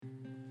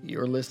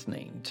You're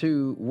listening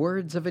to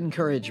Words of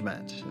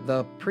Encouragement,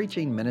 the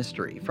preaching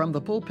ministry from the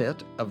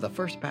pulpit of the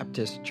First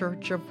Baptist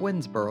Church of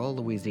Winsboro,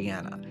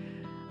 Louisiana.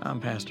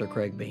 I'm Pastor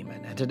Craig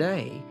Beeman, and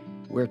today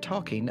we're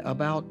talking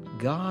about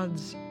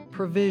God's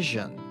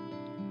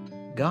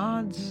provision.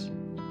 God's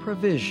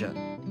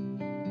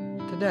provision.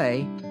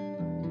 Today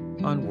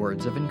on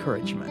Words of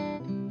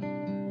Encouragement.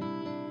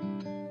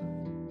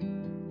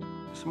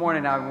 This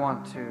morning I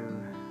want to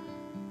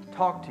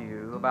talk to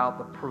you about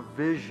the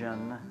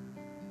provision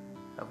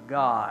of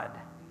God.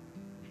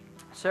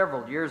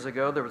 Several years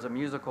ago, there was a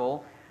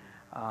musical.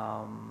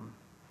 I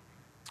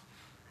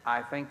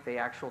think the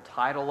actual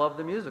title of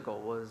the musical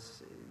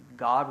was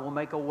God Will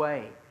Make a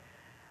Way.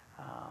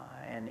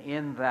 And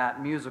in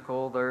that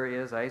musical, there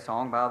is a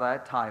song by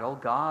that title,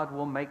 God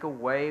Will Make a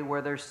Way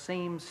Where There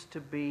Seems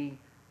to Be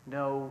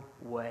No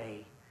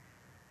Way.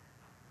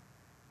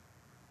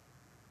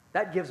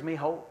 That gives me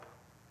hope.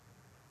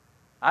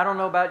 I don't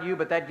know about you,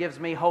 but that gives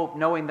me hope,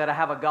 knowing that I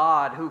have a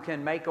God who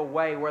can make a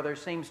way where there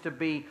seems to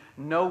be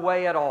no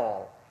way at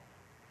all.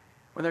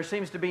 When there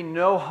seems to be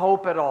no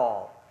hope at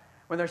all.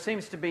 When there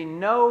seems to be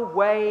no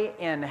way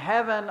in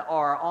heaven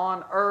or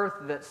on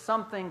earth that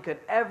something could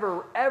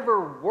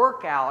ever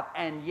work out,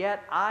 and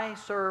yet I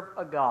serve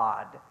a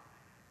God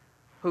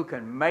who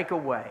can make a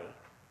way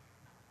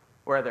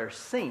where there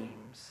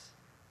seems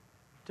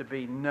to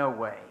be no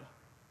way.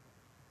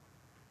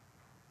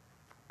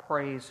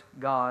 Praise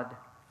God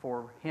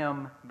for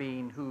Him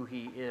being who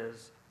He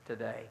is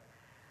today.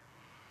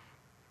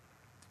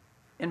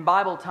 In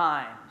Bible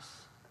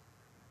times,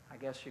 I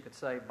guess you could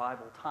say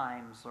Bible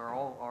times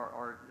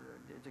are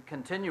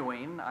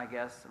continuing, I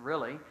guess,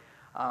 really.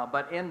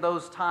 But in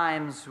those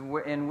times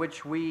in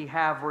which we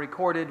have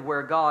recorded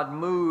where God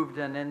moved,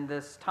 and in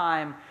this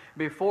time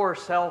before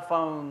cell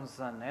phones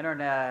and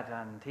internet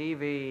and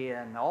TV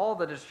and all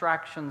the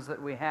distractions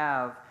that we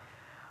have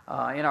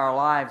in our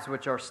lives,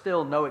 which are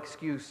still no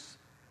excuse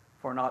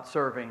for not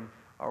serving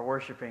or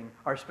worshiping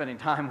or spending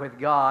time with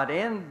God.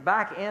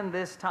 Back in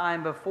this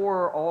time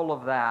before all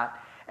of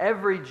that,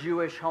 every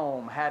Jewish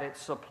home had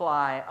its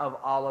supply of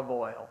olive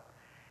oil.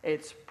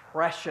 It's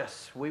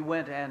precious. We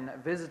went and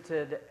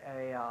visited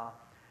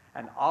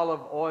an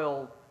olive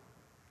oil,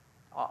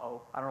 I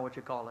don't know what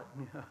you call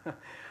it,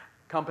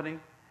 company,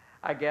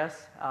 I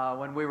guess,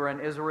 when we were in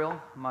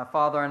Israel, my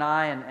father and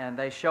I, and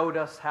they showed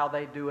us how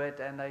they do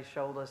it, and they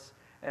showed us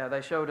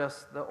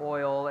the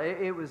oil.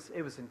 It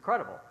was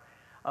incredible.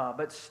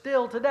 But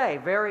still today,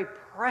 very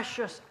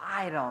precious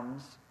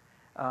items,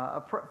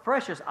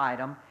 precious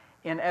item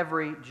in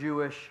every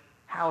Jewish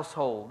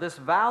household. This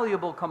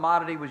valuable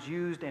commodity was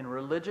used in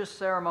religious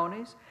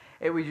ceremonies.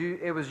 It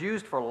was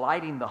used for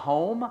lighting the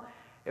home.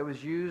 It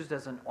was used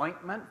as an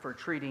ointment for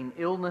treating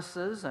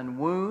illnesses and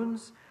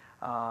wounds.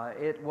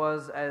 It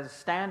was as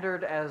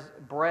standard as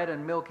bread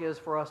and milk is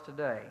for us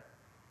today.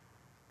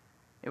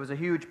 It was a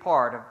huge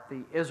part of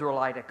the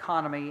Israelite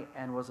economy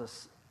and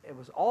it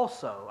was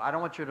also, I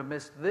don't want you to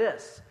miss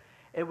this,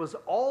 it was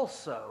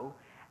also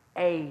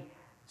a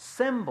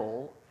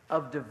symbol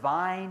of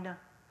divine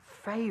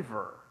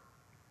favor.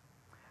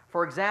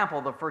 For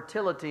example, the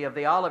fertility of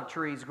the olive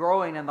trees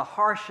growing in the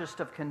harshest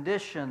of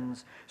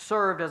conditions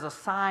served as a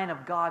sign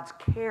of God's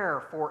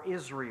care for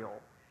Israel.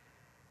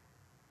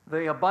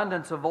 The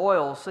abundance of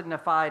oil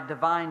signified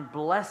divine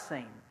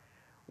blessing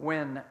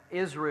when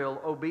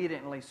Israel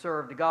obediently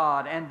served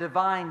God, and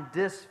divine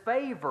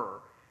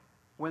disfavor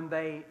when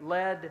they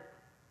led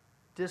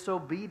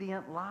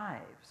disobedient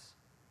lives.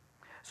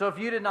 So if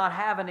you did not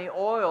have any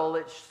oil,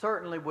 it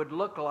certainly would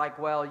look like,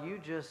 well,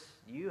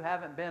 you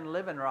haven't been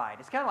living right.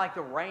 It's kind of like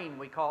the rain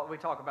we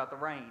talk about the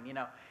rain, you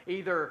know.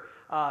 Either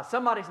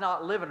somebody's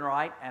not living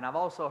right, and I've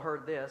also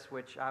heard this,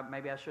 which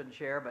maybe I shouldn't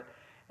share, but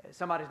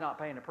somebody's not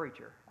paying a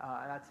preacher.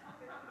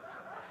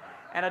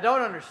 And I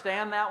don't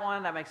understand that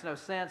one. That makes no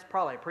sense.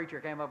 Probably a preacher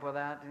came up with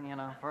that, you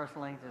know,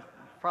 personally.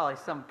 Probably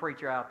some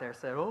preacher out there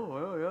said, oh,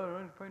 well, yeah,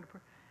 I'm paying a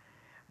preacher.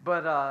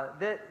 But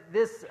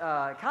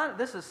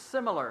this is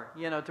similar,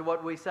 you know, to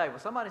what we say. Well,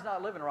 somebody's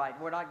not living right.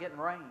 We're not getting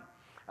rain.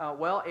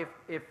 Well,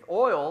 if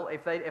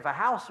a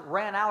house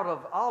ran out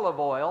of olive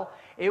oil,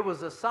 it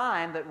was a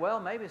sign that, well,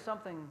 maybe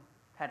something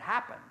had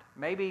happened.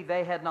 Maybe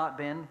they had not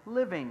been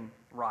living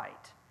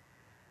right.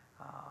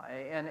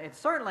 And it's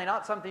certainly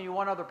not something you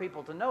want other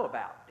people to know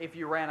about if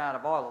you ran out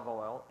of olive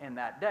oil in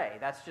that day.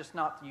 That's just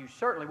not, you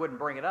certainly wouldn't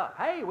bring it up.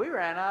 Hey, we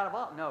ran out of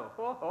olive. No.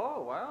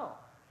 Oh, well.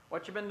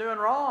 What you been doing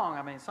wrong?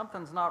 I mean,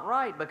 something's not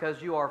right because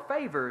you are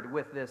favored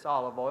with this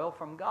olive oil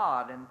from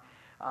God, and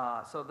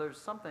so there's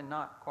something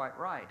not quite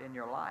right in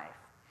your life.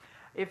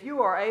 If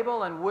you are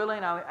able and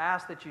willing, I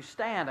ask that you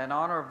stand in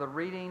honor of the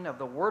reading of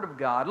the Word of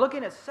God,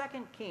 looking at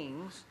 2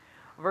 Kings,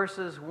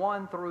 verses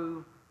 1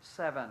 through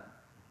 7.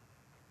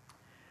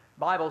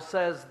 Bible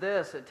says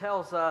this, it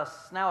tells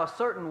us, now a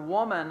certain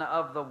woman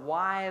of the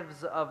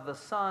wives of the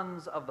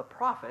sons of the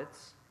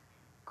prophets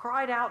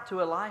cried out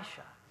to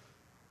Elisha,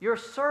 your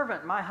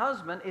servant, my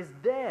husband, is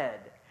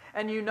dead,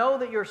 and you know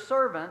that your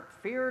servant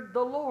feared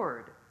the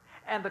Lord,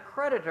 and the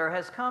creditor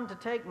has come to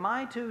take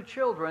my 2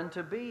 children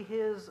to be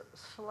his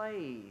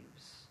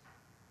slaves.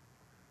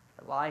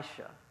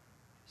 Elisha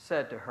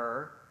said to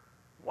her,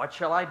 "What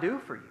shall I do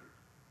for you?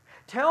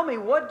 Tell me,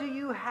 what do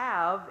you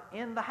have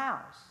in the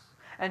house?"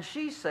 And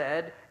she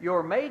said,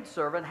 "Your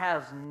maidservant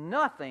has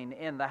nothing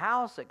in the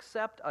house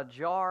except a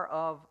jar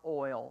of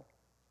oil."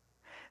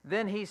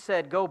 Then he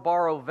said, "Go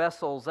borrow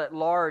vessels at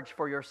large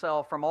for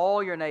yourself from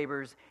all your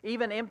neighbors,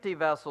 even empty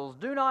vessels.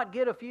 Do not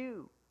get a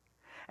few.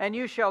 And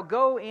you shall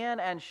go in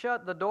and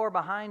shut the door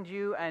behind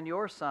you and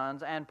your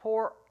sons, and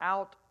pour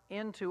out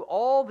into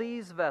all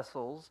these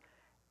vessels,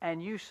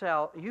 and you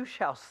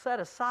shall set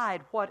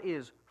aside what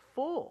is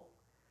full."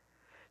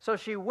 So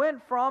she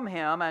went from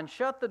him and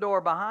shut the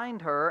door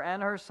behind her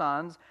and her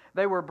sons.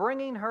 They were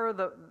bringing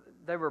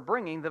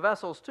the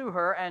vessels to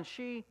her, and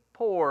she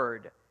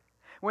poured.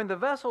 When the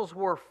vessels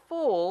were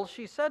full,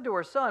 she said to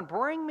her son,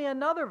 "Bring me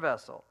another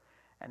vessel."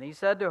 And he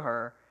said to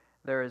her,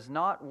 "There is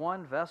not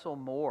one vessel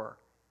more."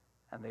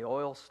 And the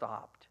oil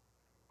stopped.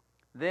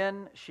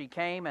 Then she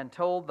came and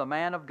told the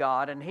man of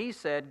God, and he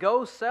said,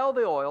 "Go sell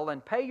the oil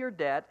and pay your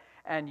debt,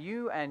 and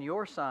you and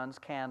your sons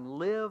can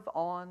live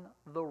on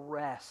the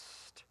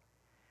rest."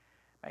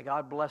 May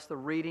God bless the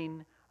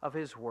reading of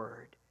His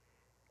Word.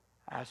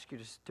 I ask you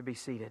to be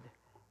seated.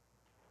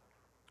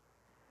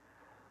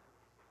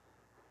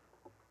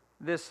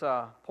 This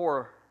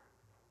poor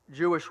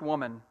Jewish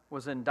woman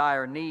was in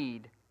dire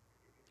need.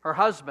 Her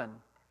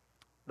husband,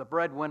 the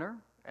breadwinner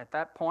at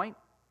that point,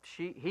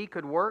 he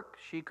could work,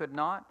 she could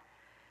not.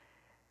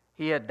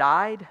 He had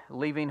died,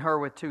 leaving her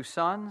with 2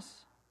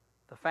 sons.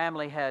 The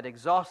family had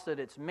exhausted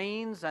its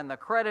means, and the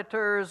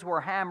creditors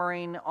were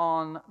hammering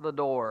on the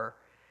door.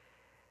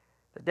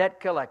 The debt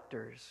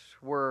collectors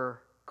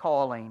were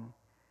calling.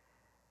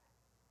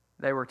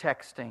 They were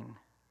texting.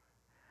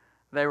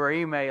 They were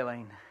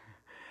emailing.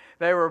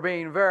 They were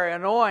being very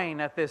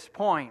annoying at this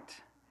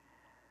point.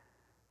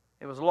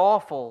 It was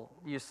lawful,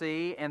 you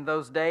see, in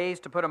those days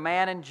to put a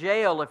man in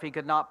jail if he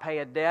could not pay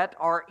a debt,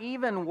 or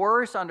even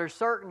worse, under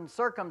certain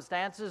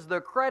circumstances,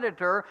 the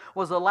creditor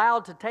was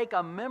allowed to take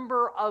a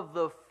member of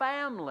the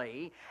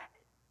family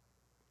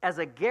as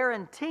a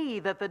guarantee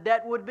that the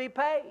debt would be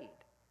paid.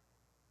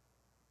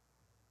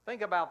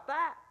 Think about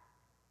that.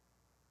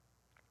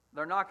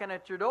 They're knocking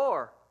at your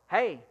door.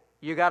 "Hey,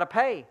 you got to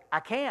pay."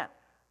 "I can't."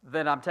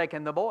 "Then I'm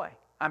taking the boy.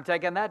 I'm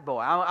taking that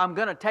boy. I'm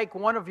going to take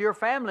one of your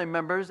family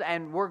members,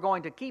 and we're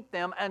going to keep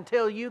them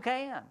until you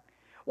can."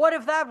 What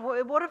if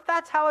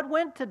that's how it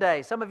went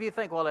today? Some of you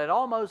think, well, it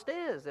almost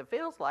is. It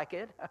feels like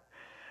it.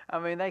 I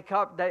mean,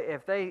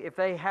 if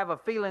they have a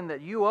feeling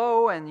that you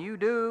owe and you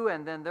do,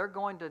 and then they're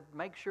going to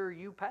make sure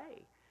you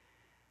pay.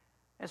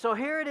 And so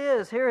here it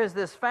is. Here is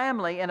this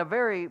family in a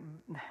very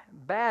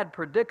bad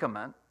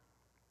predicament.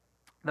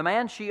 The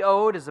man she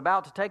owed is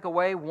about to take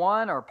away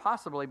one or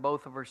possibly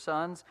both of her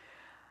sons.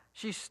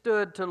 She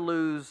stood to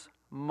lose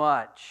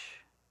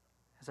much.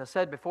 As I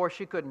said before,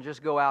 she couldn't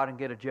just go out and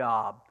get a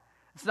job.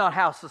 It's not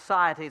how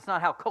society, it's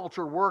not how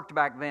culture worked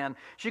back then.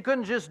 She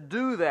couldn't just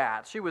do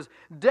that. She was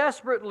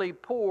desperately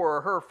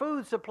poor. Her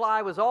food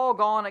supply was all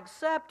gone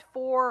except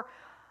for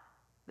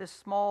this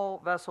small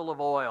vessel of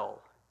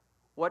oil.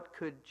 What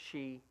could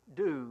she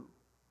do?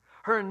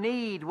 Her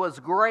need was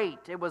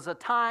great. It was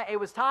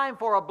time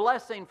for a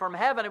blessing from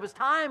heaven. It was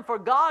time for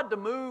God to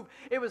move.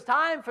 It was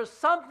time for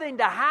something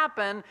to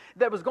happen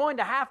that was going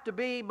to have to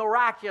be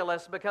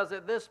miraculous, because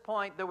at this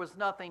point there was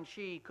nothing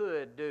she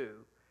could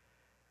do.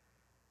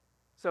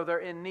 So they're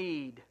in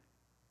need.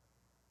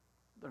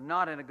 They're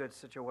not in a good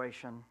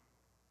situation.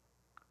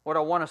 What I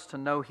want us to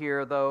know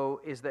here,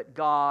 though, is that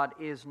God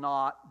is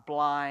not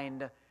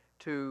blind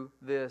to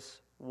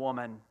this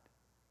woman.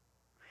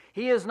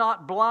 He is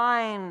not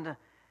blind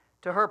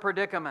to her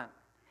predicament.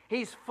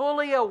 He's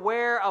fully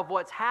aware of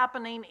what's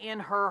happening in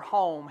her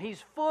home.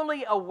 He's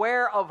fully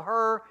aware of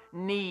her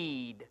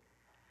need.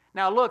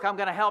 Now look, I'm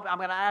going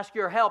to ask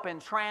your help in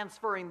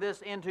transferring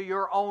this into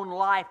your own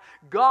life.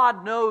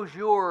 God knows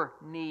your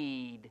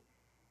need.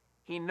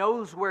 He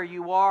knows where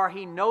you are.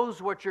 He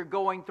knows what you're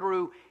going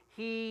through.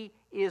 He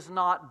is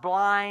not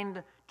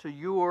blind to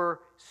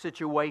your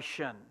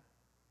situation.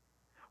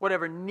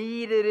 Whatever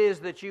need it is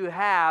that you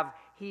have,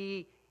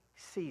 He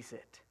sees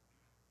it.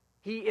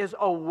 He is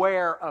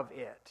aware of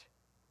it.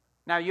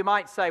 Now you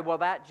might say, well,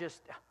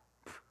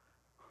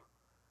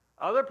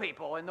 other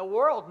people in the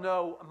world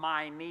know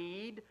my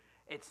need.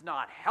 It's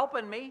not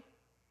helping me.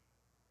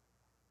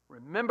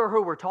 Remember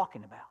who we're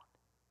talking about.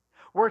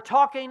 We're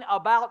talking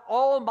about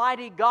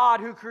Almighty God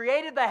who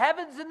created the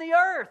heavens and the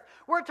earth.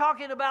 We're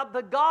talking about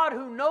the God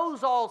who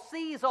knows all,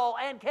 sees all,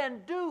 and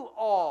can do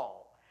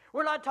all.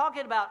 We're not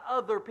talking about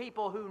other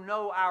people who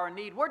know our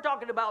need. We're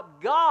talking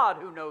about God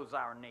who knows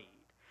our need.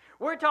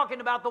 We're talking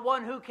about the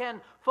one who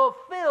can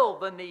fulfill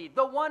the need,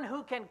 the one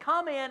who can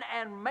come in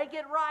and make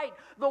it right,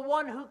 the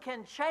one who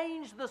can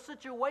change the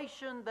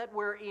situation that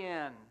we're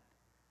in.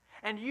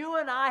 And you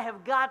and I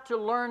have got to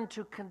learn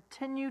to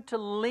continue to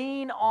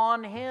lean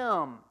on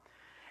Him.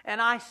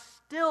 And I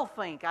still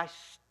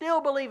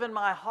believe in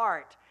my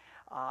heart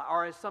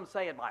or as some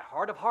say, in my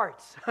heart of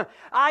hearts,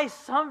 I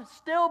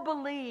still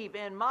believe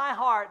in my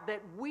heart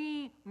that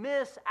we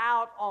miss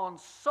out on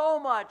so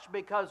much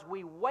because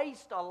we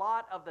waste a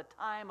lot of the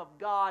time of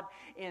God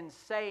in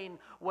saying,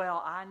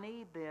 well, I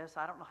need this.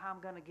 I don't know how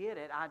I'm going to get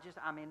it.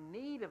 I'm in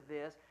need of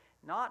this.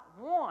 Not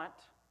want,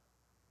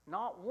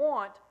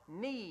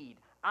 need.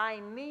 I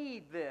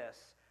need this.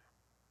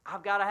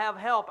 I've got to have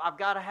help. I've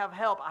got to have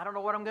help. I don't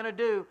know what I'm going to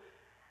do.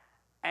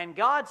 And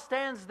God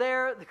stands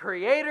there, the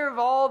creator of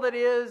all that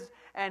is,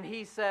 and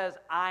He says,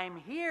 I'm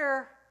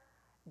here.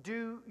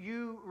 Do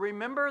you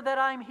remember that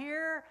I'm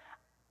here?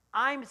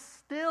 I'm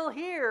still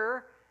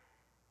here.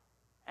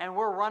 And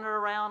we're running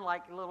around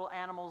like little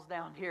animals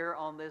down here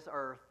on this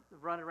earth,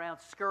 running around,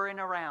 scurrying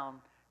around,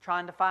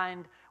 trying to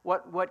find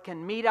what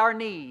can meet our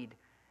need.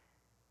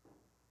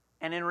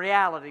 And in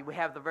reality, we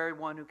have the very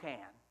one who can,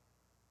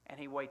 and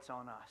He waits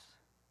on us.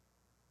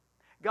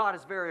 God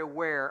is very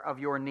aware of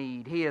your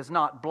need. He is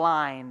not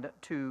blind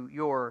to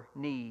your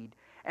need.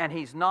 And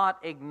He's not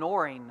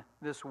ignoring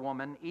this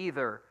woman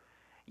either.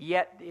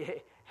 Yet,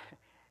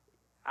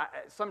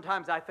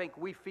 sometimes I think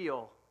we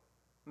feel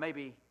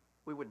maybe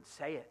we wouldn't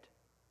say it.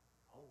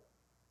 Oh,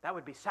 that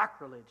would be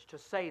sacrilege to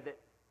say that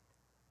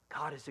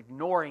God is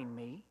ignoring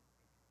me.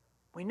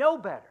 We know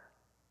better.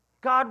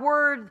 God's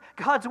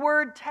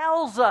Word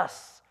tells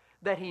us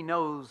that He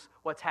knows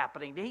what's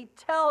happening.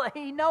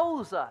 He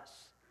knows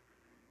us.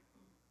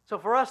 So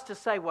for us to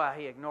say, well,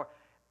 He ignored,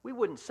 we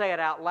wouldn't say it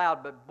out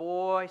loud, but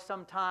boy,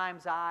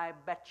 sometimes I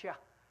bet you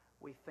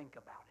we think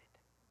about it.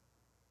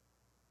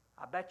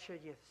 I bet you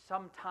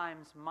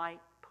sometimes might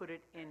put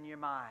it in your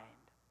mind.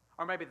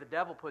 Or maybe the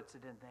devil puts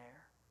it in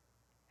there,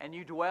 and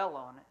you dwell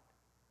on it.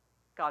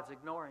 God's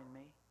ignoring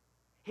me.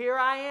 Here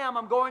I am,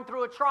 I'm going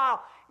through a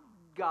trial.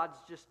 God's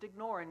just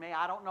ignoring me.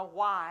 I don't know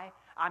why.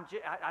 I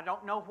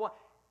don't know what.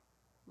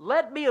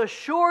 Let me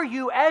assure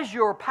you as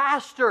your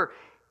pastor,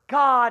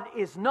 God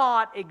is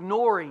not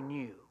ignoring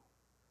you.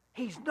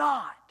 He's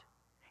not.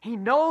 He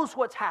knows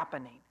what's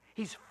happening.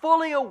 He's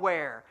fully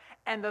aware.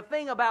 And the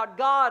thing about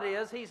God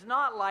is, He's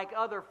not like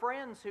other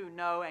friends who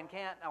know and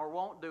can't or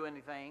won't do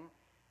anything,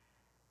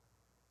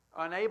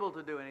 unable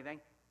to do anything.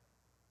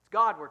 It's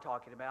God we're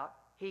talking about.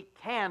 He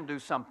can do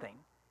something,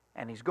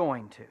 and He's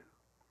going to.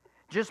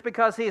 Just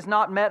because He has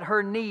not met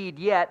her need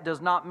yet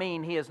does not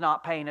mean He is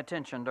not paying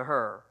attention to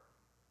her.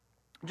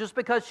 Just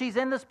because she's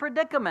in this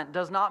predicament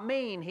does not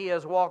mean He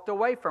has walked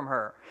away from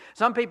her.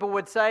 Some people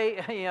would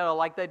say,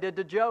 like they did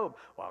to Job,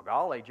 well,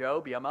 golly,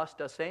 Job, you must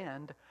have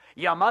sinned.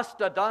 You must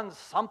have done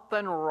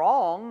something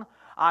wrong.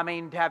 I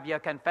mean, have you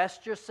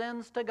confessed your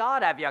sins to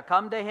God? Have you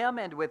come to Him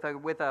and with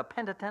a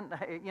penitent,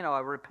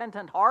 a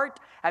repentant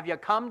heart? Have you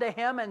come to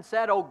Him and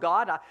said, oh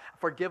God,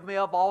 forgive me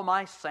of all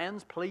my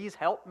sins, please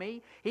help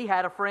me? He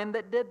had a friend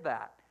that did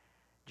that.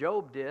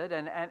 Job did,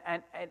 and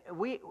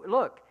we,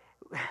 look,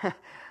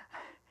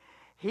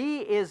 He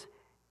is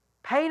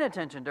paying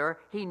attention to her.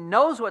 He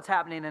knows what's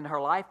happening in her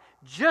life.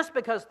 Just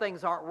because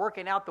things aren't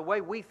working out the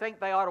way we think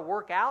they ought to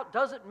work out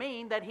doesn't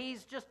mean that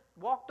He's just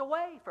walked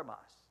away from us.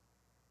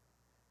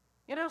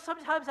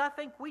 Sometimes I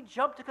think we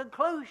jump to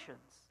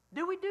conclusions.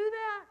 Do we do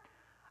that?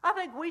 I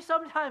think we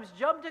sometimes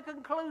jump to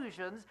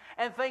conclusions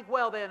and think,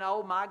 well then,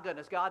 oh my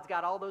goodness, God's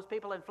got all those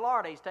people in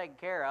Florida He's taking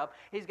care of.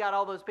 He's got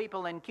all those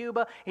people in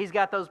Cuba. He's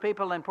got those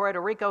people in Puerto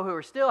Rico who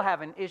are still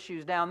having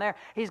issues down there.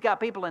 He's got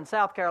people in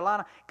South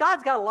Carolina.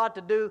 God's got a lot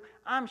to do.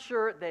 I'm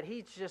sure that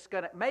He's just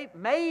going to,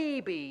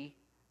 maybe,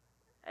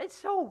 it's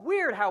so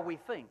weird how we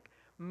think.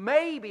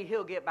 Maybe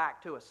He'll get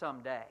back to us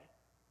someday.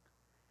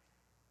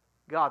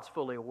 God's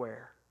fully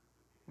aware.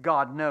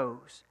 God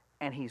knows,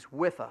 and He's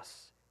with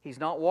us. He's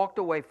not walked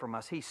away from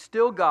us. He's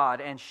still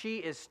God, and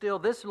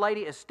this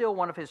lady is still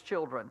one of His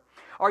children.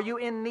 Are you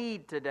in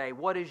need today?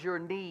 What is your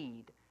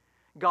need?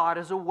 God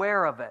is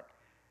aware of it.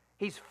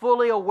 He's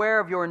fully aware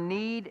of your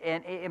need,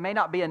 and it may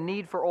not be a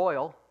need for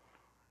oil.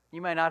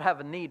 You may not have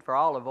a need for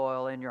olive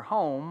oil in your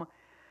home,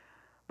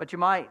 but you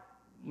might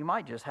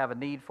just have a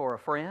need for a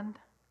friend.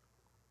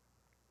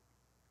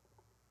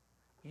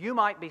 You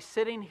might be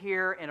sitting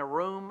here in a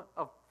room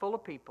full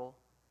of people.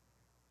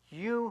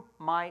 You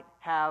might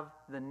have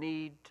the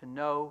need to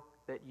know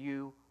that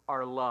you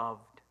are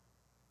loved.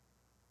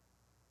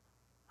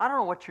 I don't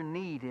know what your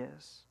need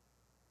is.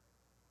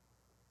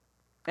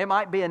 It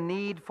might be a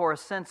need for a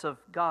sense of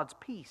God's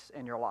peace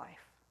in your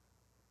life.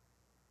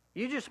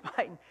 You just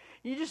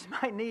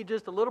might need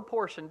just a little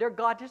portion. Dear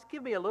God, just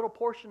give me a little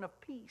portion of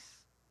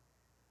peace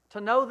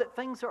to know that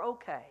things are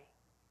okay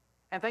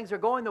and things are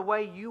going the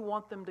way you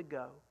want them to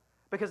go.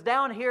 Because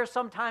down here,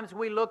 sometimes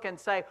we look and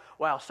say,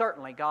 well,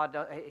 certainly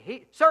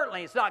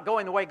certainly it's not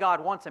going the way God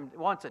wants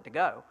it to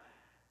go.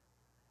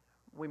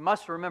 We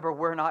must remember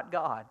we're not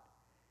God.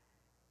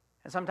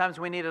 And sometimes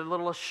we need a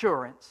little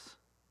assurance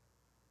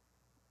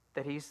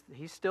that He's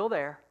still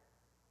there.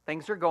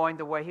 Things are going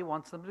the way He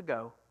wants them to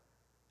go.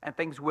 And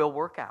things will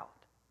work out.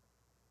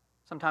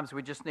 Sometimes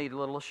we just need a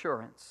little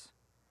assurance.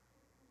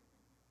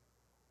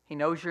 He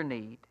knows your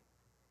need.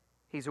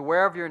 He's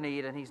aware of your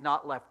need, and He's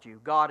not left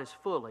you. God is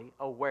fully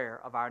aware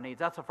of our needs.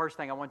 That's the first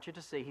thing I want you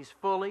to see. He's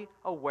fully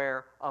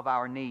aware of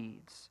our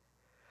needs.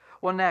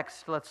 Well,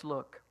 next, let's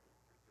look.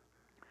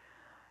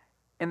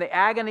 In the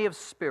agony of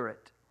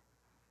spirit,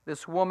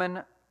 this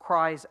woman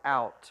cries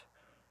out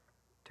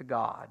to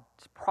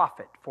God's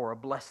prophet for a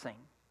blessing.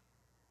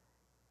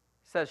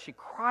 It says she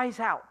cries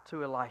out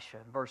to Elisha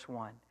in verse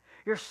 1.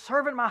 Your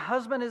servant, my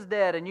husband, is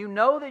dead, and you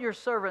know that your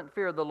servant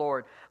feared the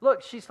Lord.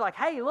 Look, she's like,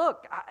 hey,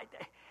 look,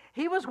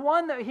 he was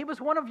one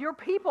of your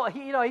people.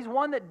 He's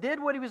one that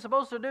did what he was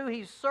supposed to do.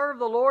 He served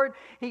the Lord.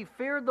 He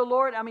feared the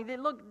Lord. I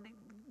mean, look,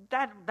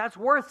 that's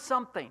worth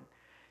something.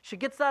 She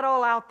gets that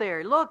all out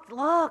there.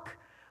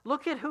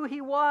 Look at who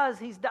he was.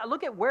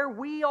 Look at where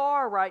we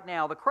are right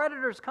now. The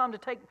creditors come to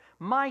take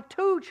my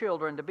 2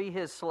 children to be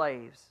his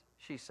slaves,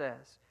 she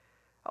says.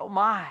 Oh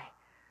my,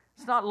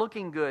 it's not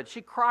looking good.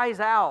 She cries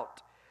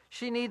out.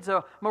 She needs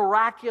a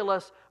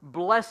miraculous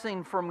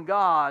blessing from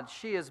God.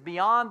 She is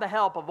beyond the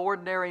help of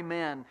ordinary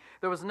men.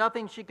 There was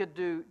nothing she could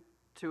do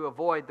to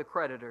avoid the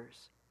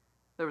creditors.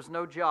 There was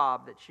no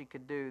job that she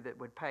could do that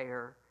would pay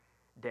her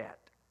debt.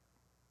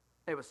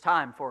 It was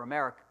time for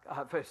America.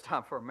 It was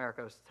time for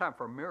America. It was time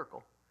for a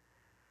miracle.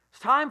 It's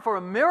time for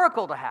a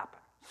miracle to happen.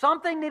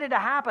 Something needed to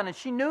happen, and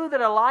she knew that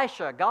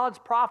Elisha, God's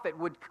prophet,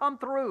 would come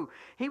through.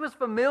 He was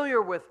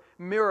familiar with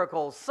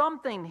miracles.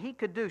 Something he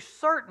could do,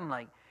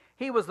 certainly.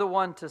 He was the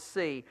one to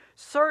see.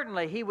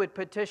 Certainly, he would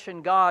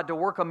petition God to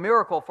work a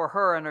miracle for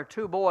her and her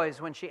 2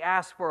 boys when she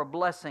asked for a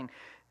blessing.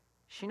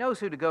 She knows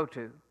who to go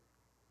to.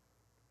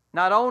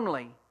 Not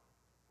only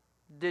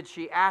did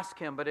she ask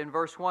him, but in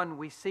verse 1,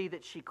 we see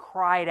that she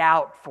cried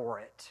out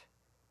for it.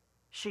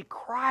 She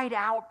cried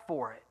out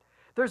for it.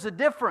 There's a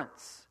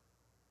difference.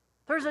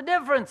 There's a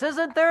difference,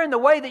 isn't there, in the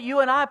way that you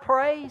and I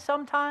pray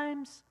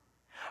sometimes?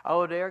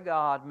 Oh, dear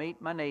God,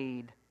 meet my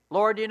need.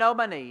 Lord, you know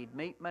my need.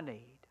 Meet my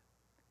need.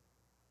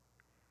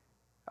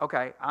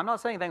 Okay, I'm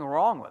not saying anything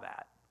wrong with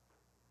that.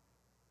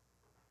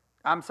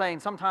 I'm saying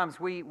sometimes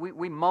we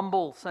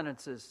mumble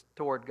sentences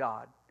toward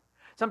God.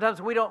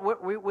 Sometimes we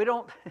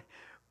don't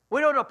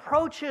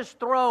approach His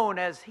throne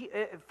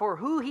for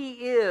who He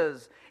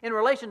is, in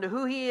relation to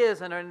who He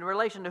is and in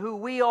relation to who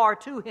we are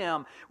to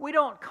Him. We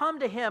don't come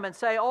to Him and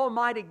say,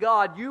 Almighty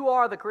God, you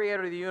are the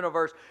creator of the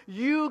universe.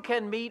 You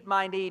can meet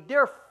my need.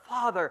 Dear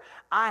Father,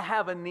 I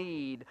have a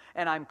need,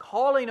 and I'm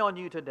calling on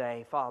you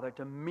today, Father,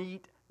 to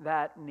meet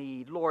that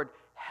need. Lord,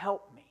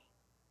 help me.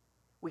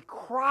 We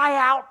cry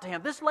out to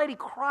Him. This lady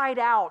cried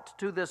out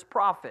to this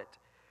prophet.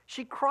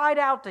 She cried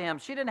out to him.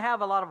 She didn't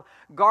have a lot of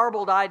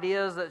garbled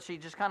ideas that she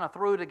just kind of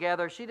threw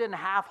together. She didn't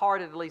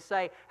half-heartedly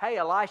say, hey,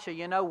 Elisha,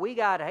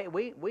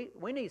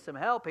 we need some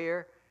help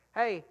here.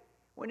 Hey,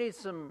 we need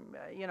some,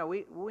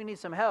 we need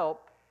some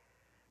help.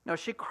 No,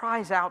 she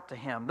cries out to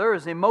him. There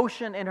is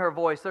emotion in her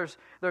voice.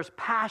 There's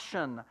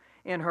passion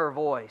in her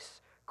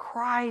voice.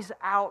 Cries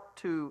out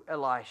to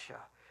Elisha.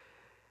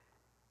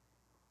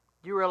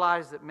 Do you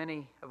realize that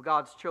many of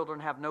God's children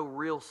have no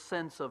real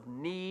sense of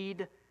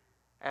need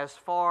as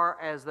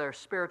far as their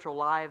spiritual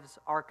lives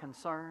are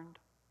concerned?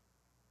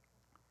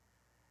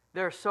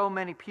 There are so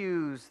many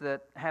pews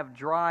that have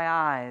dry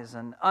eyes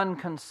and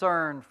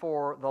unconcern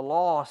for the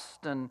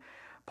lost and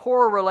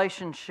poor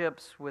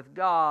relationships with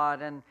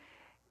God, and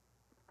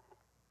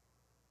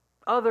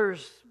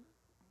others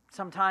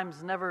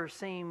sometimes never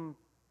seem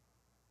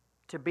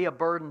to be a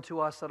burden to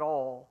us at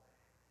all.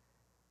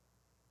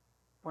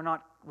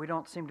 We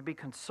don't seem to be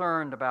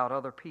concerned about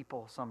other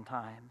people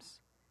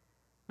sometimes.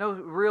 No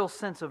real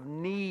sense of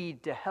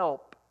need to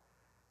help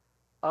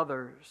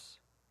others.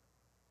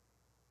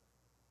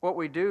 What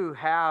we do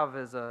have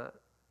is a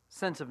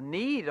sense of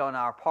need on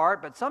our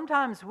part, but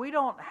sometimes we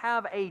don't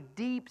have a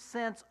deep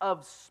sense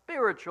of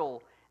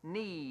spiritual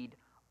need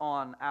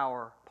on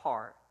our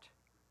part.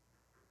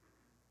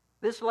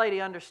 This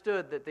lady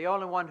understood that the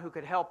only one who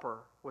could help her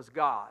was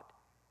God.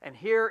 And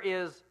here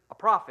is a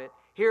prophet,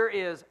 here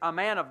is a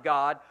man of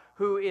God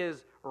who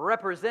is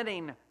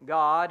representing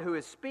God, who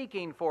is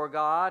speaking for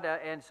God,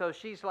 and so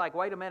she's like,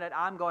 wait a minute,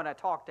 I'm going to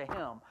talk to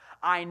him.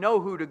 I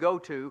know who to go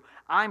to.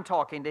 I'm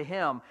talking to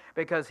him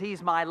because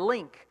he's my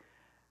link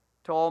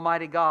to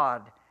Almighty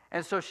God.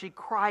 And so she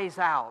cries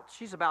out.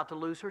 She's about to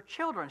lose her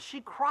children.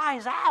 She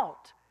cries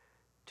out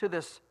to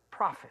this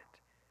prophet.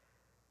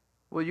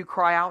 Will you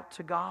cry out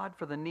to God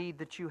for the need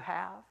that you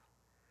have?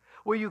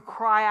 Will you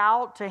cry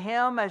out to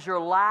Him as your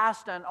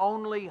last and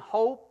only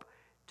hope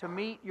to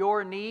meet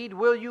your need?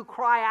 Will you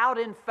cry out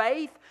in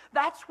faith?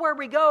 That's where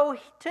we go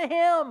to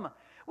Him.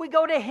 We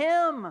go to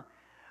Him.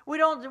 We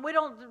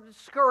don't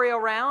scurry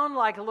around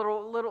like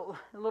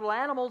little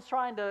animals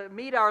trying to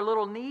meet our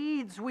little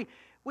needs.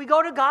 We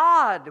go to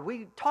God.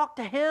 We talk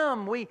to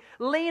Him. We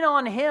lean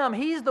on Him.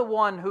 He's the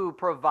one who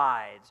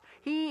provides.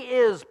 He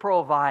is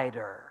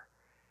provider.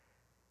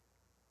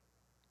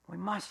 We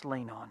must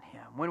lean on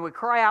Him. When we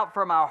cry out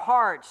from our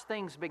hearts,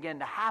 things begin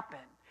to happen.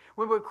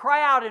 when we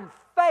cry out in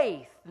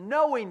faith,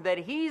 knowing that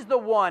He's the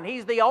one,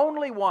 He's the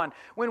only one,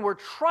 when we're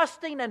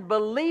trusting and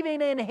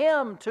believing in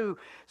Him to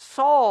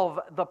solve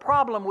the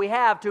problem we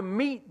have, to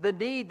meet the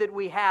need that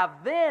we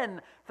have,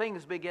 then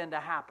things begin to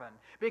happen.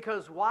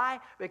 Because why?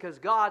 Because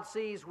God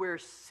sees we're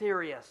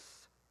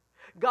serious.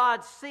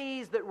 God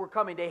sees that we're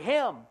coming to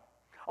Him.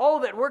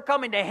 Oh, that we're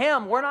coming to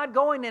Him. We're not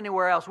going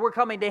anywhere else. We're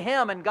coming to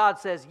Him. And God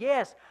says,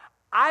 yes,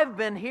 I've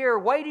been here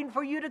waiting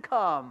for you to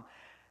come.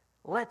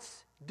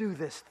 Let's do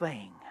this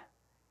thing,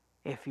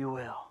 if you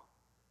will.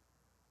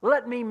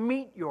 Let me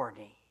meet your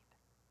need.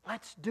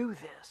 Let's do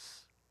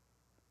this.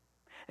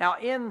 Now,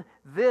 in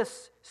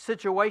this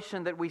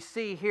situation that we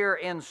see here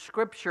in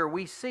Scripture,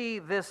 we see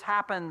this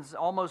happens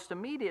almost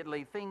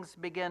immediately. Things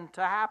begin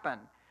to happen.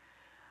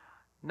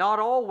 Not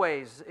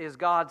always is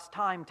God's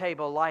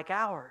timetable like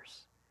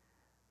ours.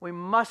 We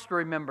must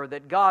remember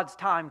that God's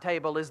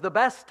timetable is the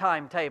best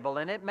timetable,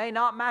 and it may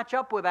not match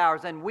up with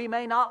ours, and we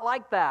may not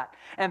like that,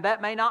 and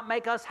that may not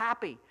make us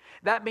happy.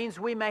 That means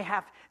we may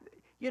have,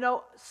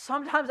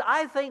 sometimes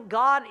I think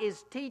God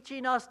is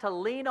teaching us to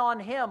lean on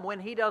Him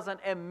when He doesn't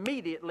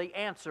immediately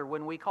answer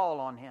when we call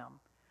on Him.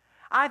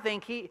 I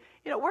think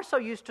we're so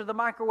used to the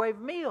microwave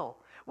meal.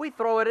 We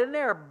throw it in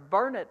there,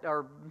 burn it,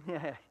 or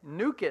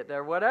nuke it,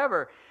 or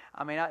whatever.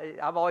 I mean,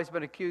 I've always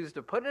been accused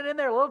of putting it in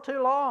there a little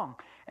too long.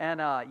 And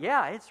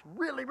it's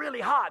really, really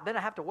hot. Then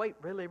I have to wait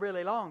really,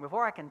 really long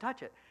before I can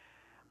touch it.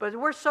 But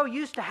we're so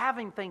used to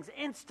having things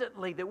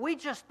instantly that we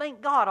just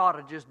think God ought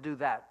to just do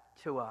that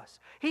to us.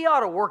 He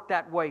ought to work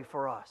that way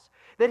for us.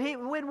 That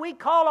when we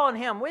call on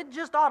Him, it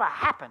just ought to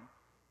happen.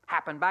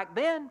 Happened back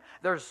then.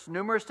 There's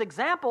numerous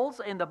examples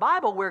in the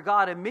Bible where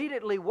God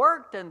immediately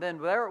worked and then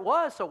there it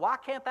was. So why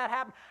can't that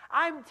happen?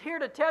 I'm here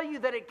to tell you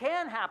that it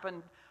can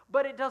happen,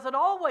 but it doesn't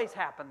always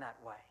happen that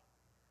way.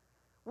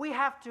 We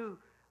have to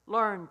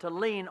learn to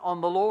lean on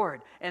the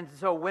Lord. And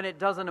so when it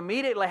doesn't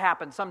immediately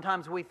happen,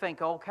 sometimes we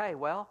think, okay,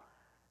 well,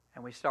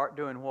 and we start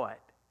doing what?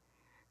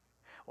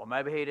 Well,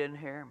 maybe He didn't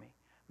hear me.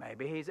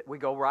 We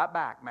go right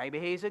back. Maybe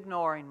He's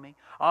ignoring me.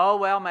 Oh,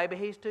 well, maybe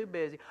He's too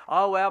busy.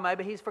 Oh, well,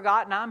 maybe He's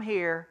forgotten I'm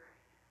here.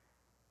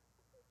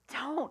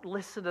 Don't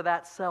listen to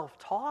that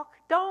self-talk.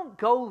 Don't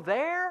go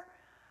there.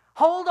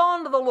 Hold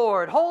on to the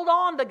Lord. Hold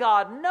on to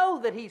God.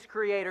 Know that He's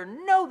Creator.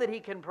 Know that He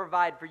can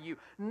provide for you.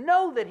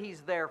 Know that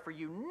He's there for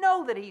you.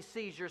 Know that He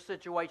sees your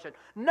situation.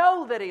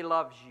 Know that He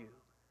loves you.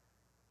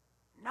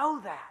 Know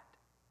that.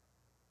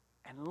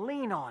 And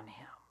lean on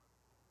Him.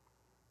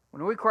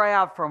 When we cry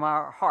out from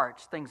our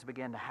hearts, things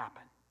begin to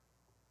happen.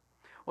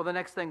 Well, the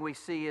next thing we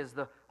see is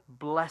the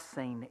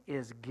blessing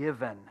is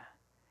given.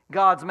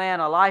 God's man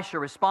Elisha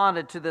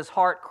responded to this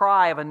heart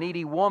cry of a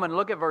needy woman.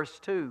 Look at verse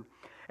 2.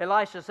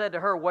 Elisha said to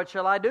her, "What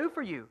shall I do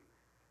for you?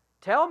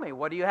 Tell me,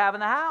 what do you have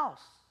in the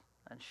house?"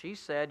 And she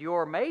said,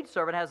 "Your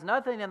maidservant has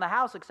nothing in the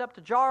house except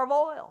a jar of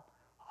oil."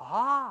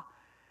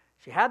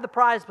 She had the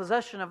prized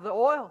possession of the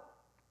oil.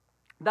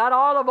 That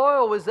olive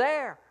oil was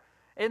there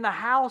in the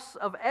house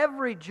of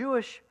every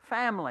Jewish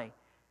family.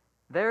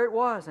 There it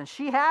was, and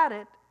she had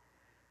it.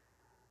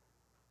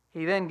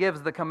 He then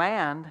gives the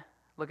command.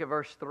 Look at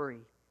verse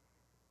 3.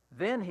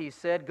 Then he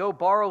said, "Go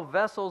borrow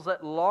vessels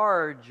at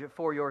large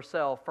for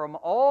yourself from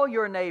all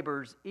your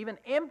neighbors, even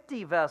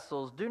empty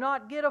vessels. Do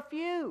not get a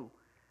few.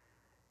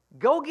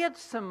 Go get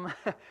some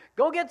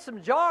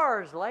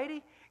jars,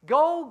 lady.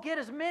 Go get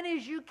as many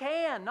as you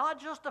can, not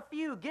just a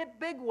few. Get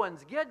big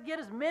ones. Get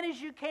as many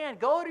as you can.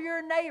 Go to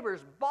your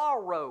neighbors,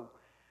 borrow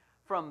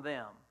from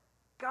them.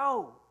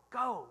 Go.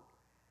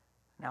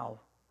 Now,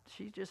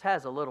 she just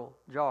has a little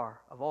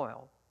jar of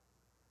oil.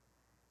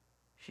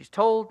 She's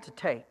told to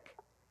take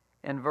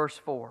in verse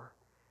 4.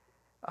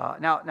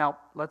 Now,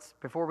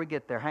 before we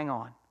get there, hang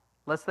on.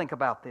 Let's think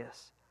about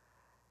this.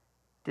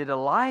 Did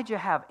Elijah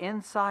have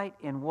insight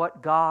in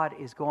what God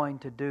is going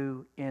to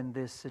do in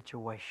this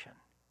situation?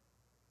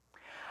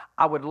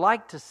 I would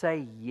like to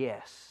say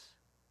yes.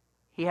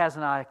 He has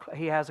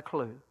a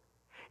clue.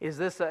 Is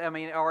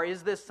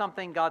this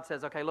something God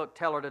says, okay, look,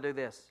 tell her to do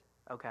this.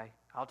 Okay,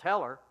 I'll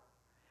tell her.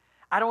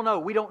 I don't know.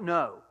 We don't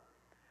know.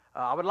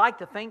 I would like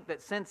to think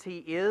that since he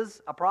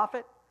is a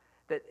prophet,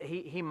 that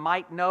he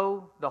might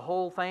know the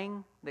whole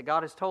thing that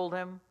God has told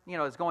him,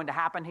 is going to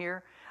happen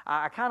here.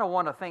 I kind of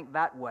want to think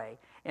that way,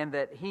 and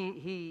that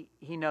he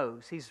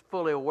knows. He's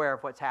fully aware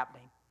of what's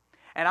happening.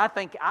 And I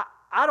think,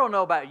 I don't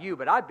know about you,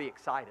 but I'd be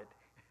excited.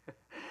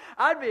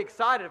 I'd be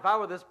excited if I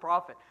were this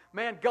prophet.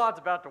 Man, God's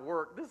about to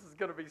work. This is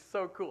going to be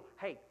so cool.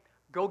 Hey,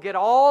 go get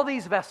all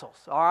these vessels,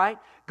 all right?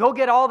 Go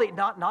get all the,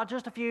 not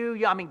just a few.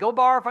 Go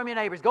borrow from your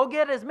neighbors. Go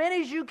get as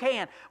many as you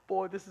can.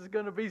 Boy, this is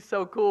going to be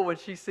so cool when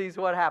she sees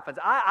what happens.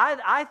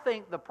 I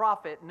think the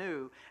prophet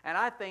knew, and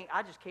I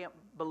just can't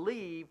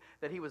believe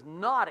that he was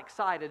not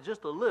excited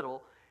just a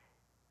little,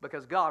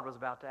 because God was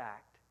about to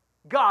act.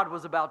 God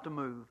was about to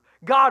move.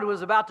 God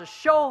was about to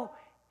show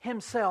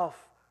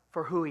Himself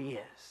for who He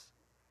is.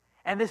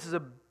 And this is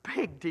a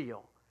big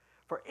deal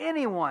for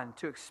anyone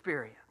to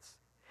experience.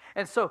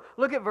 And so,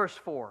 look at verse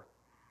 4.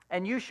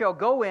 And you shall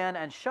go in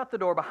and shut the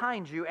door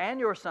behind you and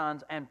your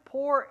sons, and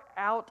pour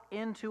out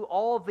into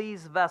all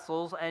these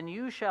vessels, and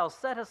you shall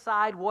set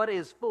aside what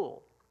is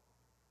full.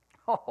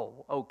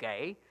 Oh,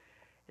 okay.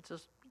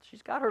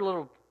 She's got her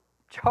little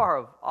jar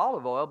of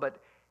olive oil, but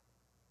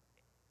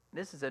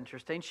this is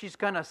interesting.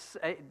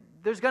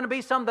 There's going to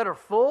be some that are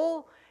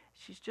full.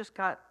 She's just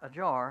got a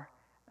jar.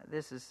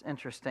 This is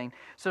interesting.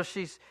 So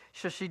she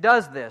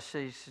does this.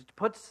 She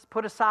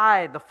put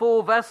aside the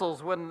full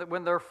vessels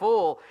when they're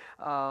full.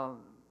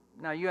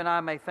 Now, you and I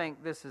may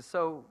think this is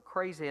so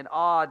crazy and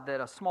odd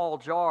that a small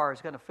jar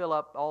is going to fill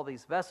up all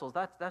these vessels.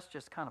 That's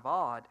just kind of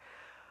odd.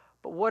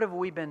 But what have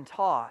we been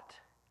taught?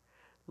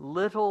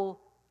 Little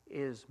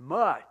is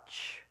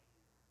much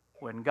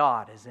when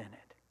God is in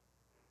it.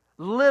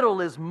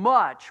 Little is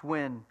much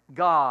when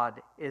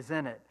God is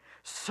in it.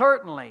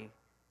 Certainly,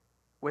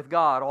 with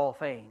God, all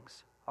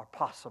things are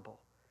possible.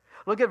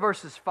 Look at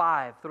verses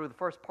 5 through the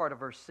first part of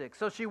verse 6.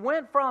 So she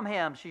went from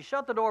him, she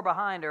shut the door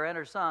behind her and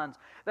her sons.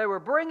 They were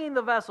bringing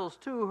the vessels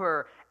to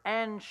her,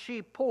 and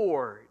she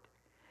poured.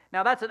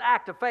 Now that's an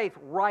act of faith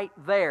right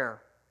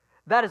there.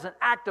 That is an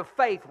act of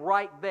faith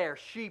right there.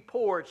 She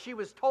poured. She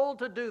was told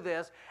to do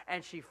this,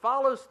 and she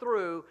follows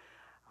through.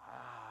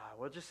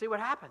 We'll just see what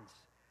happens.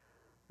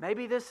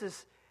 Maybe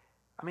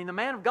the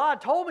man of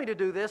God told me to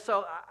do this,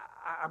 so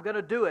I'm going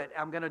to do it.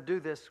 I'm going to do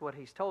this, what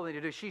he's told me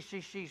to do.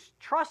 She's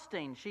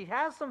trusting. She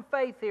has some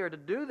faith here to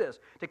do this,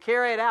 to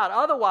carry it out.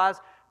 Otherwise,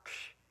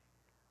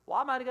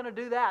 why am I going to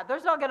do that?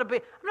 I'm not going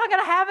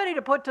to have any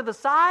to put to the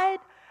side.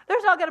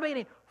 There's not going to be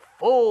any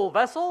full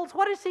vessels.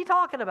 What is he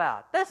talking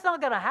about? That's not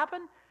going to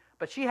happen.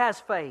 But she has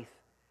faith.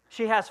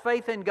 She has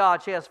faith in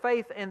God. She has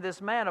faith in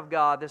this man of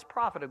God, this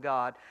prophet of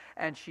God,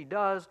 and she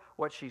does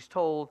what she's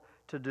told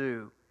to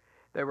do.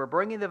 They were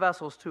bringing the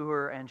vessels to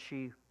her, and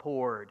she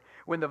poured.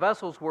 When the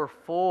vessels were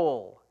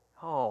full,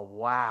 oh,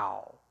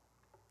 wow.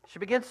 She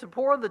begins to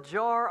pour the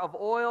jar of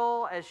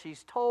oil as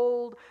she's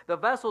told. The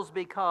vessels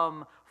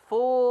become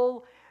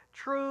full.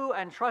 True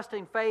and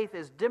trusting faith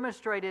is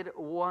demonstrated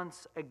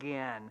once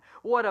again.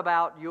 What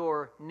about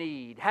your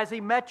need? Has He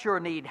met your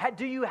need?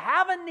 Do you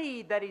have a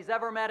need that He's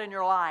ever met in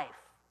your life?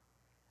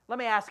 Let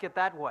me ask it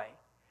that way,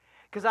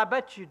 because I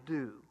bet you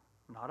do.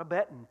 I'm not a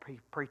betting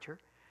preacher.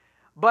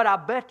 But I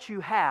bet you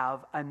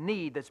have a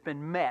need that's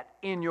been met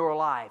in your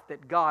life,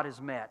 that God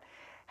has met.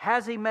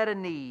 Has He met a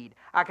need?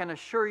 I can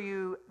assure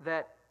you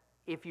that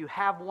if you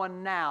have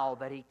one now,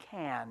 that He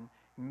can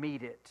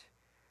meet it.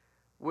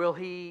 Will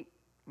He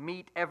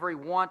meet every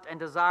want and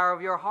desire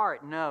of your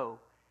heart? No,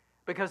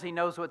 because He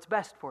knows what's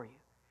best for you.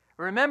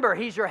 Remember,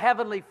 He's your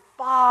heavenly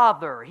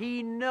Father.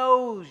 He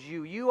knows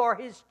you. You are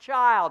His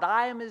child.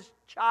 I am His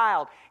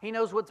child. He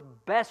knows what's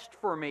best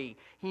for me.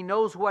 He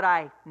knows what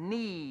I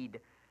need.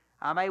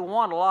 I may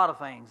want a lot of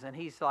things, and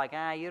He's like,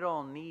 you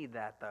don't need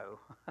that, though.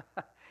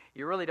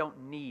 You really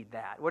don't need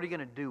that. What are you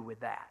going to do with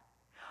that?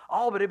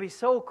 Oh, but it'd be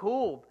so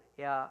cool.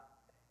 Yeah,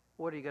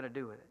 what are you going to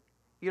do with it?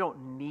 You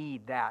don't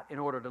need that in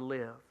order to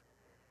live.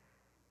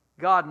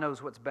 God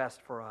knows what's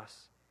best for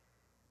us.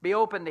 Be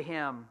open to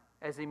Him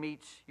as He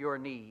meets your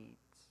needs.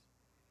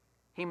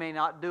 He may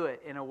not do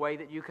it in a way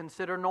that you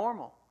consider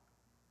normal.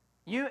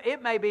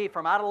 It may be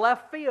from out of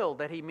left field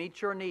that He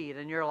meets your need,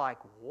 and you're like,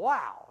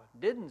 wow,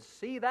 didn't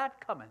see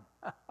that coming.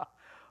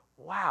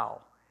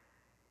 Wow.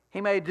 He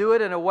may do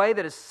it in a way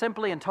that is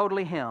simply and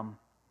totally Him.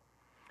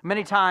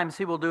 Many times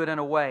He will do it in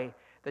a way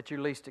that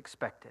you least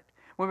expect it.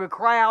 When we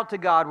cry out to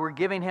God, we're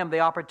giving Him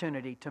the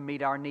opportunity to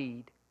meet our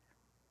need.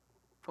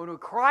 When we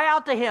cry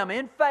out to Him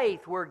in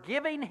faith, we're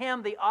giving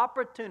Him the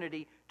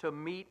opportunity to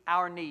meet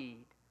our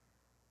need.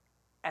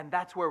 And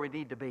that's where we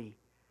need to be.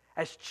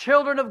 As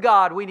children of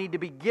God, we need to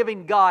be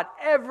giving God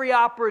every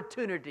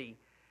opportunity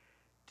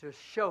to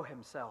show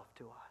Himself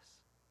to us.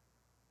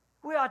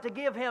 We ought to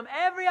give Him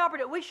every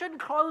opportunity. We shouldn't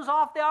close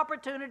off the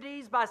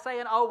opportunities by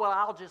saying, oh, well,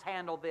 I'll just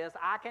handle this.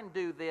 I can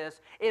do this.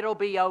 It'll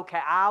be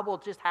okay. I will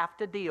just have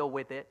to deal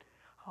with it.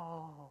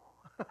 Oh.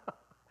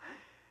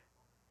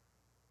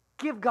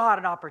 Give God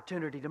an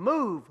opportunity to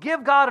move.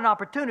 Give God an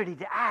opportunity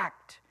to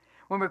act.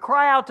 When we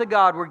cry out to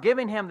God, we're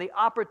giving Him the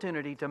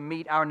opportunity to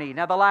meet our need.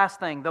 Now, the last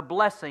thing, the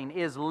blessing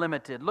is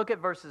limited. Look at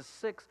verses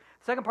 6,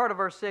 second part of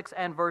verse 6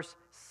 and verse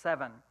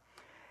 7.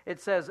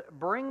 It says,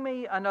 bring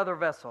me another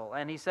vessel.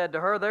 And he said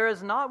to her, there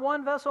is not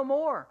one vessel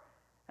more.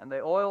 And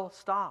the oil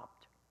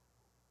stopped.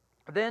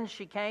 Then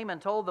she came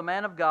and told the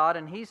man of God,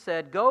 and he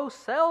said, go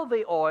sell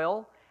the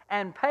oil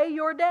and pay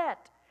your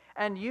debt,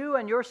 and you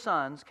and your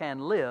sons can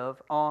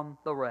live on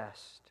the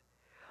rest.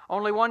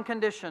 Only one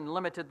condition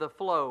limited the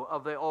flow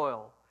of the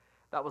oil.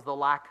 That was the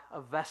lack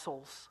of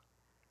vessels.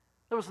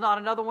 There was not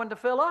another one to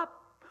fill up.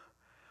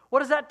 What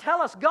does that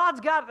tell us?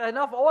 God's got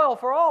enough oil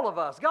for all of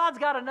us. God's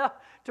got enough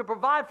to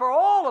provide for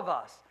all of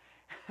us.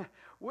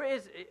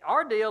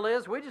 Our deal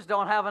is we just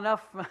don't have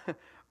enough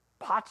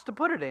pots to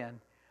put it in.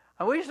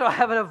 And we just don't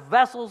have enough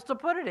vessels to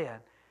put it in.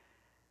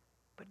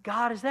 But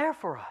God is there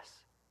for us.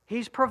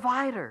 He's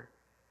provider.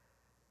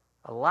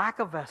 A lack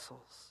of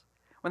vessels.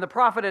 When the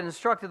prophet had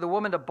instructed the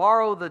woman to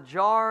borrow the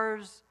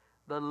jars,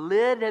 The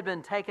lid had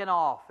been taken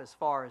off as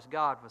far as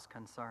God was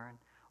concerned.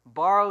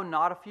 Borrow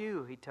not a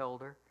few, he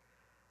told her.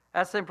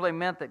 That simply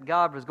meant that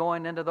God was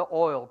going into the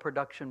oil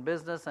production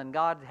business, and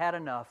God had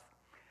enough.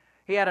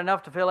 He had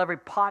enough to fill every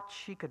pot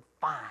she could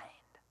find.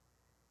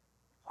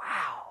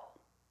 Wow.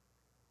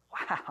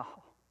 Wow.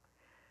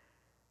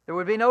 There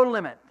would be no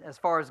limit as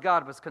far as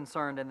God was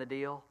concerned in the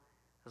deal.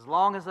 As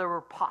long as there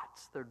were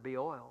pots, there'd be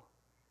oil.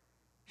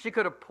 She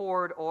could have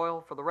poured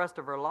oil for the rest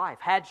of her life,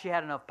 had she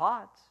had enough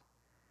pots.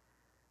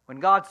 When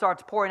God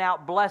starts pouring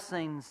out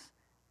blessings,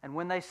 and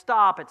when they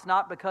stop, it's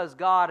not because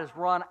God has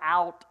run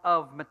out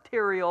of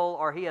material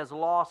or He has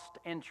lost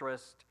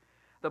interest.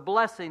 The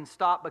blessings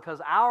stop because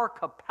our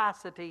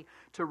capacity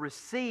to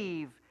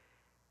receive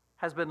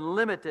has been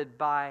limited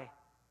by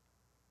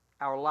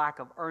our lack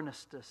of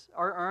earnestness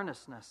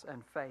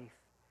and faith.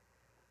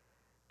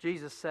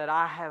 Jesus said,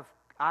 I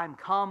am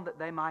come that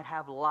they might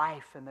have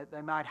life and that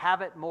they might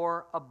have it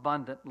more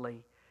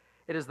abundantly.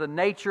 It is the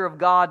nature of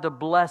God to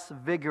bless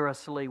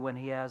vigorously when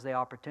He has the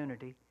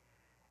opportunity.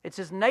 It's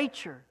His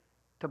nature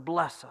to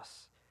bless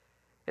us.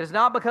 It is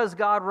not because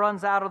God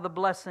runs out of the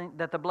blessing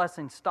that the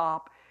blessings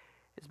stop.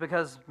 It's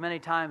because many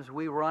times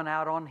we run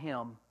out on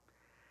Him.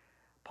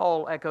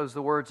 Paul echoes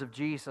the words of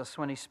Jesus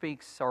when he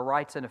speaks or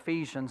writes in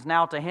Ephesians,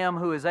 "Now to Him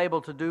who is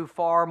able to do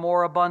far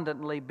more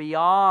abundantly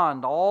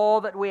beyond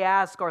all that we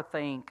ask or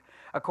think,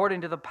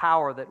 according to the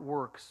power that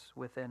works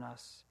within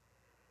us."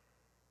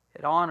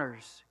 It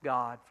honors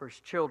God for His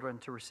children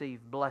to receive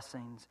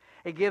blessings.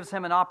 It gives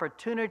Him an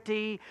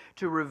opportunity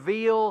to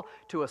reveal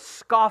to a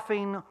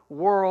scoffing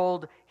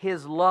world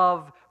His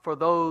love for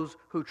those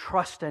who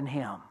trust in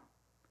Him.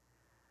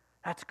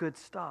 That's good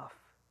stuff.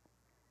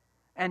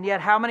 And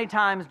yet, how many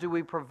times do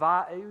we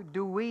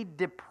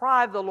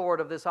deprive the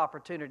Lord of this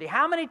opportunity?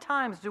 How many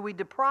times do we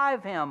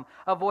deprive Him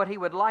of what He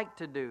would like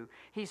to do?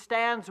 He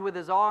stands with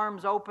His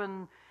arms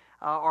open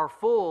or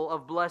full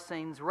of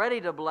blessings, ready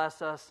to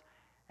bless us,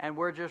 and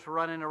we're just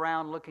running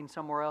around looking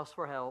somewhere else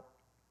for help.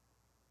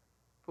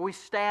 We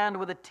stand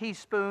with a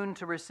teaspoon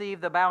to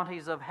receive the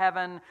bounties of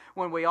heaven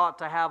when we ought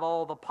to have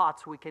all the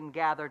pots we can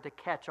gather to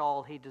catch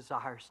all He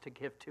desires to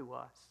give to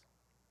us.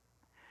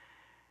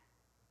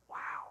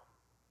 Wow.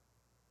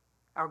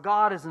 Our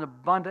God is an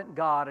abundant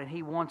God, and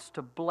He wants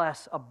to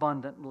bless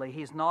abundantly.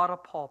 He's not a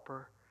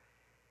pauper.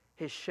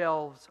 His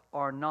shelves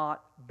are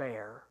not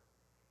bare.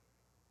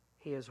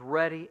 He is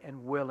ready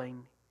and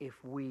willing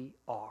if we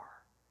are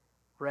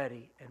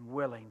ready and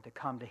willing to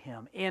come to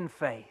Him in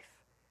faith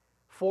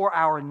for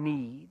our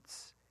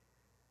needs.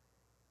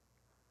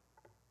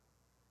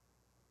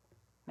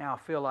 Now I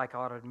feel like I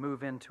ought to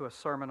move into a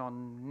sermon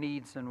on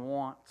needs and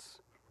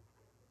wants.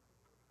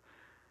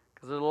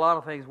 Because there's a lot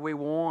of things we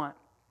want.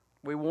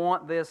 We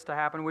want this to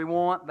happen. We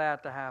want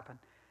that to happen.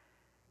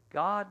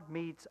 God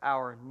meets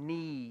our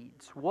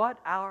needs. What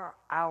are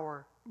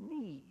our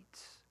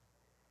needs?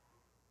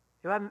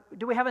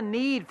 Do we have a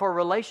need for a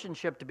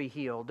relationship to be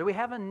healed? Do we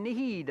have a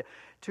need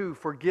to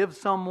forgive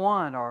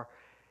someone? Or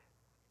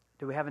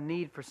do we have a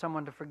need for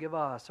someone to forgive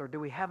us? Or do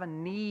we have a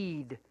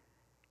need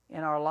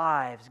in our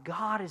lives?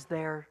 God is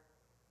there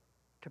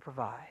to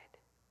provide.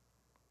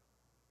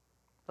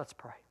 Let's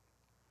pray.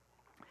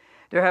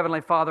 Dear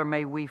Heavenly Father,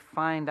 may we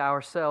find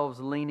ourselves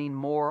leaning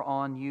more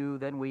on You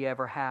than we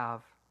ever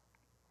have.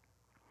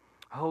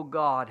 Oh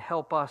God,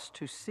 help us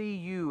to see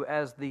You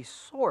as the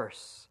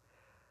source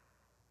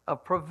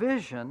of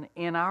provision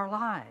in our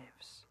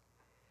lives.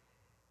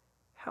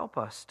 Help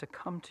us to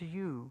come to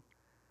You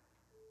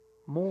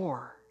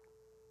more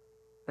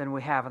than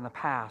we have in the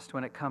past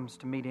when it comes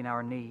to meeting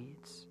our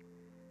needs.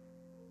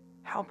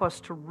 Help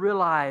us to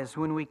realize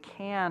when we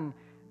can,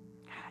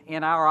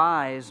 in our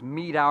eyes,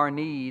 meet our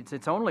needs,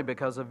 it's only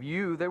because of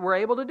You that we're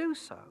able to do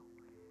so.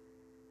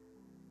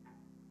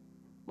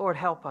 Lord,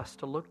 help us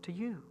to look to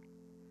You.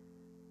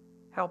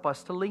 Help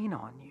us to lean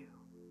on You.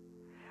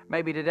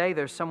 Maybe today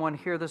there's someone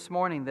here this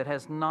morning that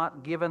has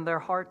not given their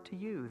heart to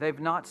You. They've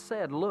not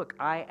said, look,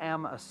 I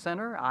am a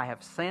sinner. I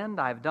have sinned.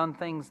 I've done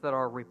things that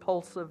are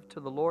repulsive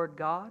to the Lord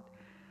God.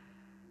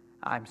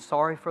 I'm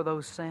sorry for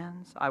those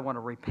sins. I want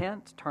to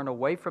repent, turn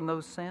away from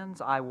those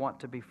sins. I want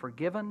to be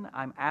forgiven.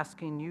 I'm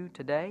asking You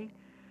today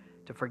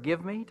to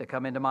forgive me, to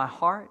come into my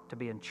heart, to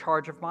be in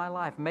charge of my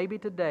life. Maybe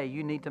today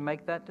you need to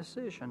make that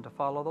decision to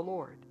follow the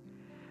Lord.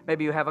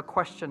 Maybe you have a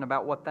question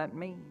about what that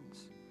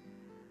means.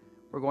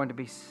 We're going to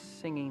be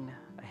singing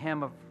a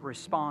hymn of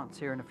response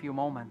here in a few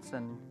moments.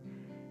 And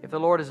if the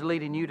Lord is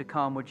leading you to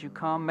come, would you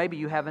come? Maybe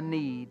you have a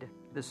need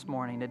this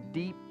morning, a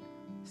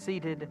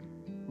deep-seated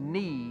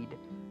need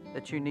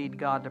that you need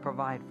God to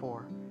provide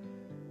for.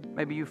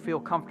 Maybe you feel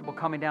comfortable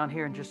coming down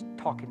here and just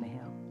talking to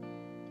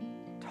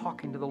Him,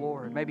 talking to the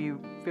Lord. Maybe you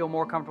feel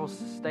more comfortable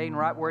staying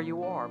right where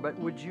you are. But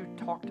would you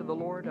talk to the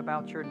Lord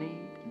about your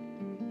need?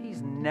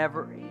 He's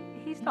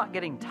not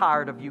getting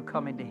tired of you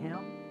coming to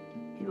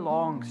Him. He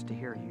longs to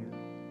hear you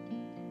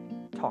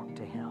talk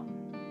to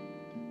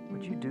Him.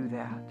 Would you do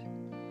that?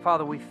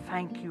 Father, we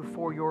thank You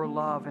for Your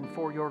love and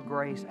for Your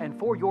grace and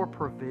for Your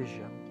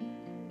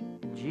provision.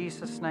 In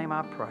Jesus' name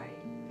I pray.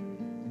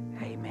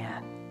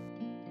 Amen.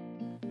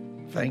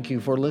 Thank you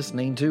for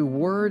listening to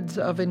Words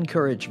of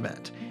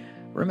Encouragement.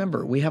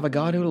 Remember, we have a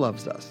God who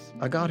loves us,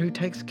 a God who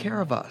takes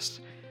care of us.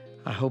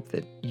 I hope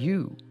that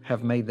you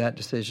have made that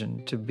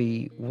decision to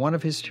be one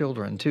of His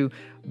children, to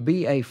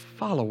be a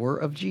follower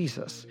of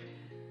Jesus.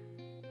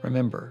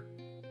 Remember,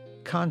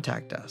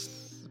 contact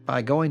us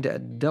by going to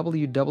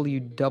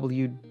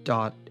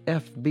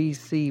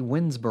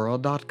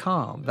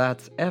www.fbcwinsboro.com.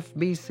 That's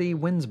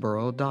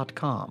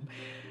fbcwinsboro.com.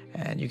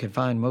 And you can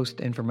find most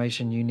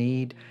information you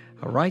need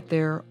right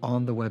there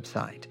on the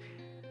website.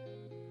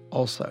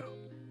 Also,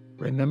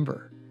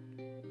 remember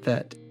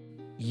that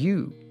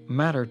you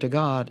matter to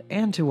God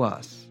and to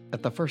us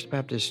at the First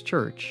Baptist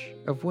Church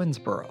of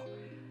Winnsboro.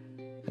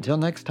 Until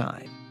next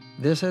time,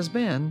 this has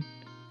been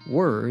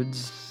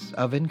Words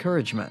of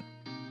Encouragement.